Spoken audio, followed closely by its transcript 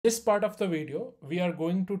This part of the video, we are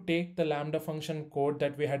going to take the Lambda function code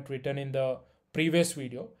that we had written in the previous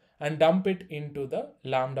video and dump it into the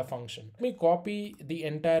Lambda function. Let me copy the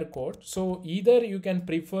entire code. So either you can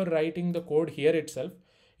prefer writing the code here itself.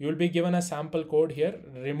 You will be given a sample code here,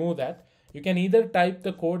 remove that. You can either type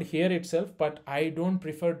the code here itself, but I don't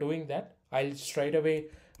prefer doing that. I'll straight away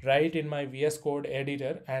write in my VS Code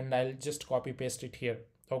editor and I'll just copy paste it here.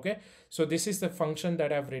 Okay, so this is the function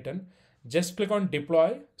that I've written. Just click on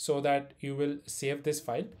deploy so that you will save this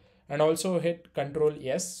file, and also hit Control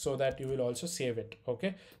S so that you will also save it.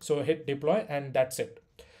 Okay, so hit deploy and that's it.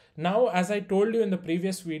 Now, as I told you in the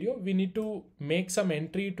previous video, we need to make some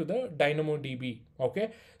entry to the DynamoDB.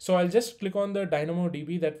 Okay, so I'll just click on the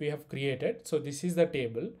DynamoDB that we have created. So this is the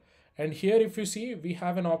table, and here if you see, we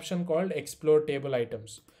have an option called explore table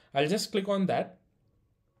items. I'll just click on that,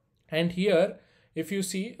 and here if you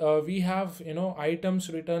see, we have items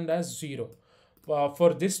returned as 0.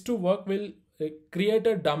 For this to work, we'll create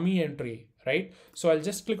a dummy entry, right? So I'll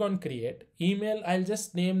just click on create email. I'll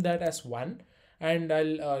just name that as 1, and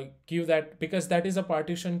I'll give that, because that is a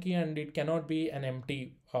partition key and it cannot be an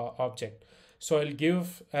empty object. So I'll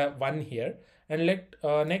give 1 here, and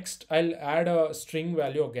next I'll add a string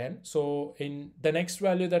value again. So in the next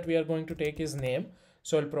value that we are going to take is name.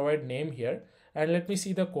 So I'll provide name here, and let me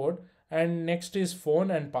see the code. And next is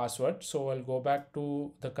phone and password. So I'll go back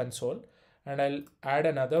to the console and I'll add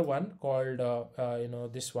another one called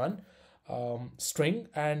this one, string,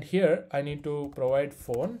 and here I need to provide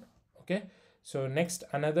phone. Okay, so next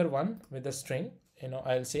another one with the string,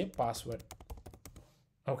 I'll say password.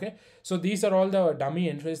 Okay, so these are all the dummy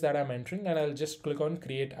entries that I'm entering, and I'll just click on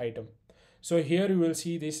create item. So here you will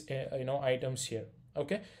see these items here.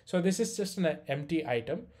 Okay, so this is just an empty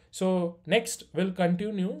item. So next we'll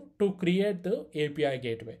continue to create the API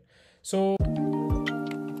gateway. So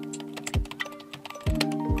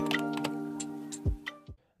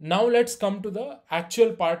now let's come to the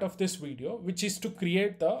actual part of this video, which is to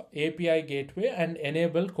create the API gateway and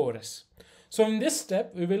enable Chorus. So in this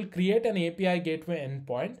step, we will create an API gateway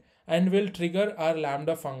endpoint and we'll trigger our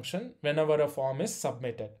Lambda function whenever a form is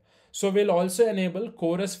submitted. So we'll also enable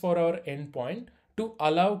Chorus for our endpoint to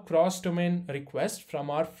allow cross-domain requests from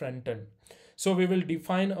our front end. So we will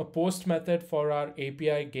define a post method for our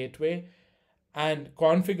API gateway and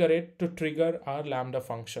configure it to trigger our Lambda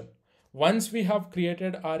function. Once we have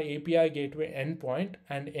created our API gateway endpoint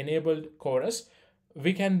and enabled Chorus,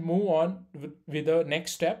 we can move on with the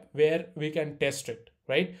next step where we can test it,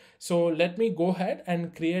 right? So let me go ahead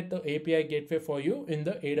and create the API gateway for you in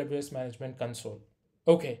the AWS Management Console.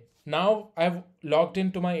 Okay. Now I've logged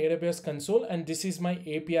into my AWS console, and this is my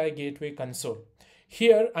API gateway console.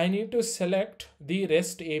 Here I need to select the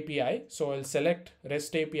REST API. So I'll select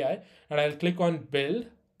REST API and I'll click on build.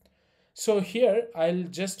 So here I'll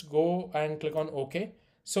just go and click on OK.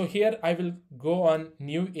 So here I will go on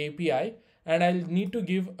new API and I'll need to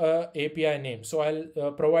give a API name. So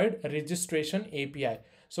I'll provide a registration API.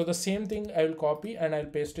 So the same thing I will copy and I'll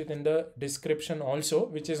paste it in the description also,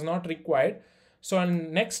 which is not required. So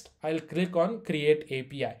next I'll click on create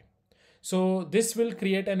API. So this will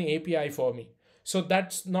create an API for me. So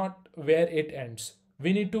that's not where it ends.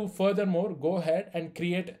 We need to furthermore go ahead and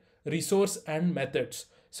create resource and methods.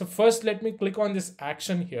 So first let me click on this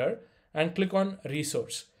action here and click on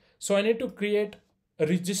resource. So I need to create a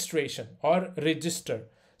registration or register.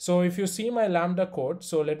 So if you see my Lambda code,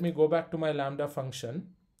 so let me go back to my Lambda function.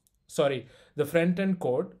 Sorry, the front end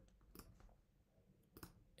code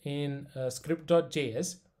in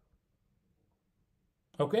script.js.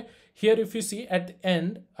 Okay, here if you see at the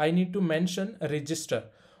end, I need to mention a register.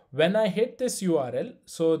 When I hit this URL,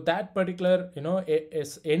 so that particular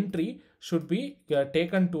entry should be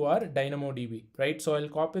taken to our DynamoDB, right? So I'll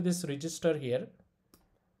copy this register here.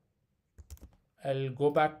 I'll go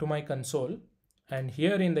back to my console, and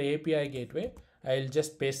here in the API gateway, I'll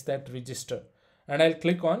just paste that register, and I'll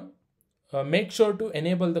click on make sure to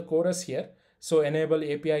enable the Chorus here. So enable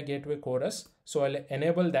API gateway Chorus. So I'll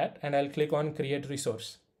enable that and I'll click on create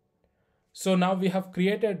resource. So now we have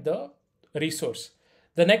created the resource.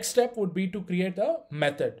 The next step would be to create a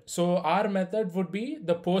method. So our method would be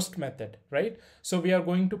the post method, right? So we are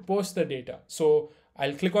going to post the data. So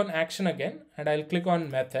I'll click on action again and I'll click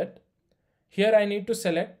on method. Here I need to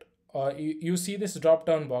select, you see this drop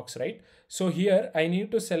down box, right? So here I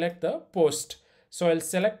need to select the post. So I'll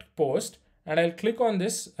select post and I'll click on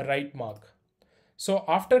this right mark. So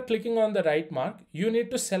after clicking on the right mark, you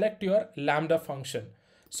need to select your Lambda function.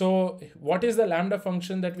 So what is the Lambda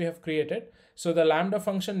function that we have created? So the Lambda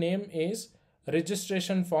function name is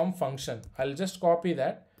registration form function. I'll just copy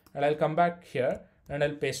that and I'll come back here and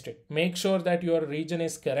I'll paste it. Make sure that your region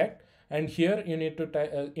is correct, and here you need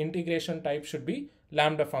to integration type should be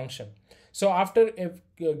Lambda function. So after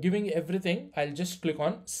giving everything, I'll just click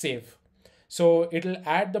on save. So it'll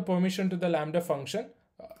add the permission to the Lambda function,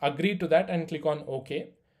 agree to that and click on OK.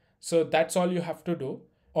 So that's all you have to do.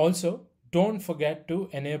 Also, don't forget to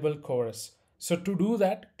enable chorus. So to do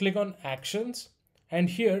that, click on actions, and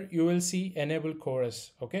here you will see enable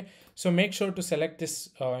chorus. Okay, so make sure to select this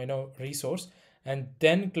resource and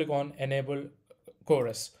then click on enable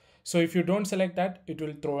chorus. So if you don't select that, it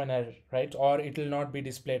will throw an error, right? Or it will not be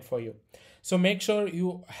displayed for you. So make sure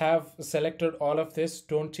you have selected all of this.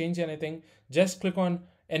 Don't change anything. Just click on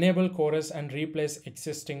enable chorus and replace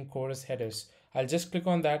existing chorus headers. I'll just click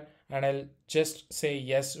on that and I'll just say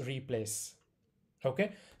yes, replace.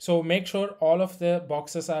 Okay, so make sure all of the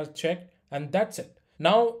boxes are checked, and that's it.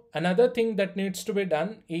 Now, another thing that needs to be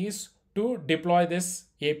done is to deploy this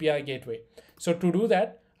API gateway. So to do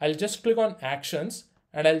that, I'll just click on actions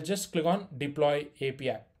and I'll just click on deploy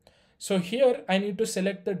API. So here I need to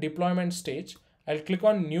select the deployment stage. I'll click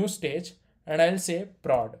on new stage and I'll say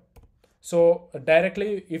prod. So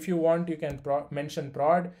directly, if you want, you can mention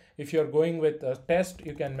prod. If you're going with a test,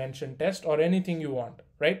 you can mention test or anything you want,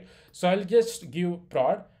 right? So I'll just give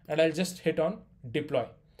prod and I'll just hit on deploy.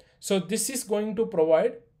 So this is going to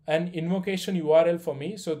provide an invocation URL for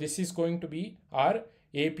me. So this is going to be our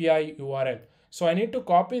API URL. So I need to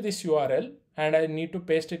copy this URL and I need to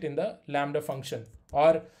paste it in the Lambda function,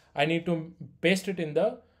 or I need to paste it in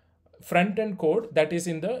the front-end code that is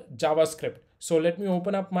in the JavaScript. So let me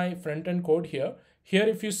open up my front-end code here. Here,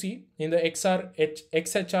 if you see in the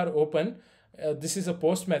XHR open, this is a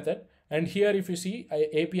post method. And here, if you see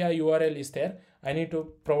API URL is there, I need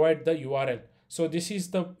to provide the URL. So this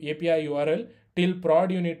is the API URL. Till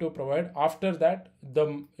prod you need to provide. After that,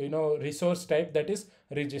 the resource type, that is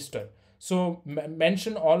register. So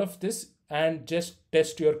mention all of this and just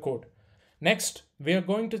test your code. Next, we are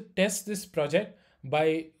going to test this project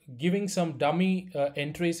by giving some dummy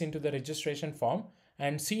entries into the registration form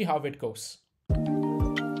and see how it goes.